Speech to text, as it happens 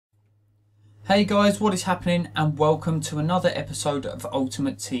Hey guys, what is happening, and welcome to another episode of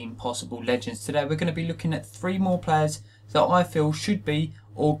Ultimate Team Possible Legends. Today we're going to be looking at 3 more players that I feel should be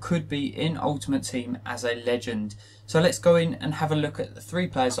or could be in Ultimate Team as a legend. So let's go in and have a look at the 3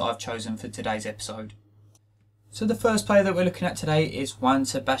 players that I've chosen for today's episode. So the first player that we're looking at today is Juan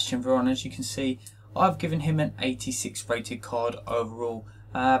Sebastian Véron. As you can see, I've given him an 86 rated card overall.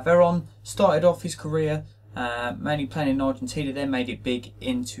 Véron started off his career mainly playing in Argentina, then made it big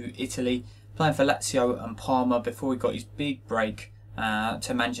into Italy, playing for Lazio and Parma before he got his big break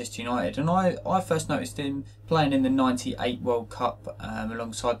to Manchester United. And I first noticed him playing in the '98 World Cup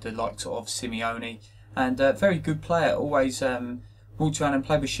alongside the likes of Simeone, and a very good player. Always walked around and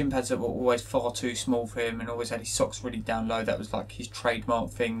played with shin pads that were always far too small for him, and always had his socks really down low. That was like his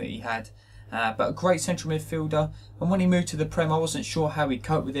trademark thing that he had. But a great central midfielder, and when he moved to the Prem I wasn't sure how he'd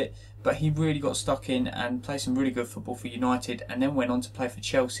cope with it, but he really got stuck in and played some really good football for United, and then went on to play for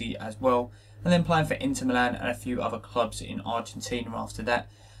Chelsea as well, and then playing for Inter Milan and a few other clubs in Argentina after that.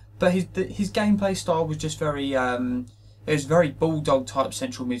 But his gameplay style was just very, it was very bulldog type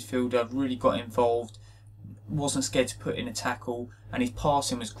central midfielder, really got involved, wasn't scared to put in a tackle, and his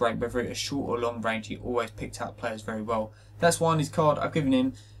passing was great. Whether it was short or long range, he always picked out players very well. That's why on his card I've given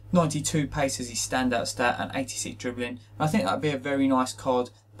him 92 pace as his standout stat and 86 dribbling. I think that would be a very nice card.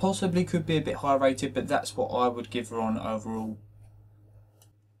 Possibly could be a bit higher rated, but that's what I would give Véron overall.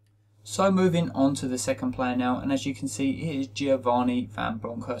 So moving on to the second player now, and as you can see, it is Giovanni van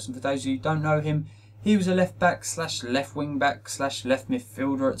Bronkhorst. And for those of you who don't know him, he was a left back slash left wing back slash left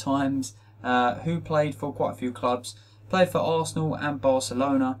midfielder at times, who played for quite a few clubs, played for Arsenal and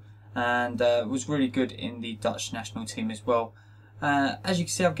Barcelona, and was really good in the Dutch national team as well. As you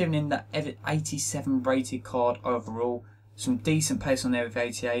can see, I've given him that 87 rated card overall. Some decent pace on there with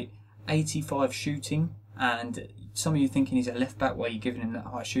 88, 85 shooting, and some of you thinking he's a left back, why you're giving him that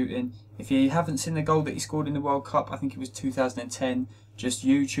high shooting. If you haven't seen the goal that he scored in the World Cup, I think it was 2010, just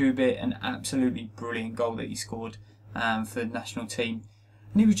YouTube it. An absolutely brilliant goal that he scored for the national team.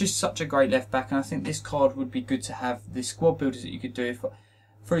 And he was just such a great left back, and I think this card would be good to have the squad builders that you could do. If,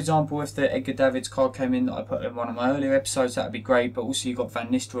 for example, if the Edgar Davids card came in that I put in one of my earlier episodes, that would be great. But also you've got Van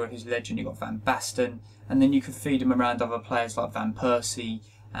Nistelrooy, who's a legend, you've got Van Basten, and then you could feed him around other players like Van Persie,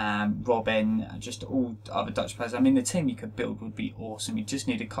 Robben, just all other Dutch players. I mean, the team you could build would be awesome. You just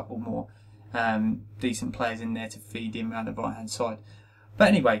need a couple more decent players in there to feed him around the right hand side. But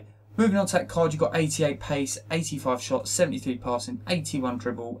anyway, moving on to that card, you've got 88 pace, 85 shots, 73 passing, 81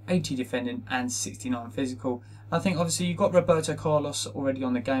 dribble, 80 defending, and 69 physical. I think obviously you've got Roberto Carlos already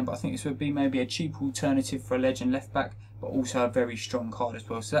on the game, but I think this would be maybe a cheap alternative for a legend left back, but also a very strong card as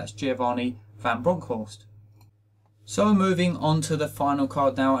well. So that's Giovanni van Bronkhorst. So moving on to the final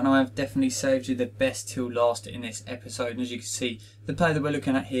card now, and I have definitely saved you the best till last in this episode. And as you can see, the player that we're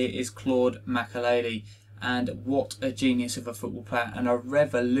looking at here is Claude Makélélé, and what a genius of a football player and a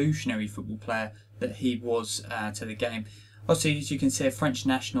revolutionary football player that he was to the game. Obviously, as you can see, a French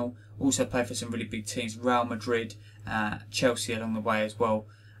national, also played for some really big teams, Real Madrid, Chelsea along the way as well,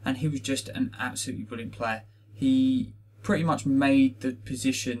 and he was just an absolutely brilliant player. He pretty much made the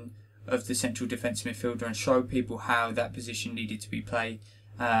position of the central defensive midfielder and showed people how that position needed to be played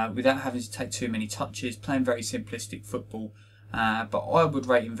without having to take too many touches, playing very simplistic football. But I would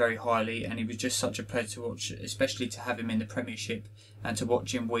rate him very highly, and he was just such a pleasure to watch, especially to have him in the Premiership and to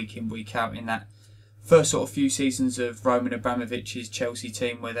watch him week in, week out in that first sort of few seasons of Roman Abramovich's Chelsea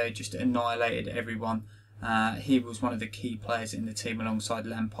team, where they just annihilated everyone. He was one of the key players in the team alongside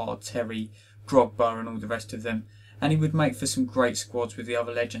Lampard, Terry, Drogba and all the rest of them. And he would make for some great squads with the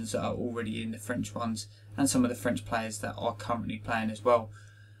other legends that are already in the French ones, and some of the French players that are currently playing as well.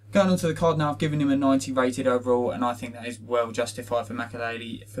 Going on to the card now, I've given him a 90 rated overall, and I think that is well justified for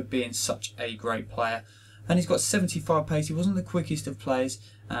Makélélé for being such a great player. And he's got 75 pace, he wasn't the quickest of players,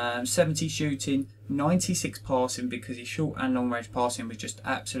 70 shooting, 96 passing, because his short and long range passing was just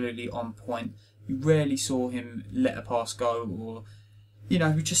absolutely on point. You rarely saw him let a pass go, or he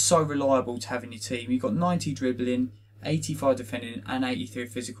was just so reliable to have in your team. He got 90 dribbling, 85 defending and 83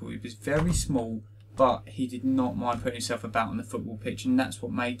 physical. He was very small, but he did not mind putting himself about on the football pitch, and that's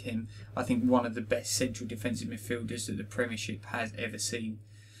what made him, I think, one of the best central defensive midfielders that the Premiership has ever seen.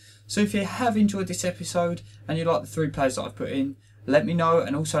 So if you have enjoyed this episode and you like the 3 players that I've put in, let me know,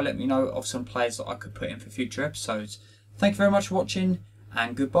 and also let me know of some players that I could put in for future episodes. Thank you very much for watching,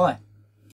 and goodbye.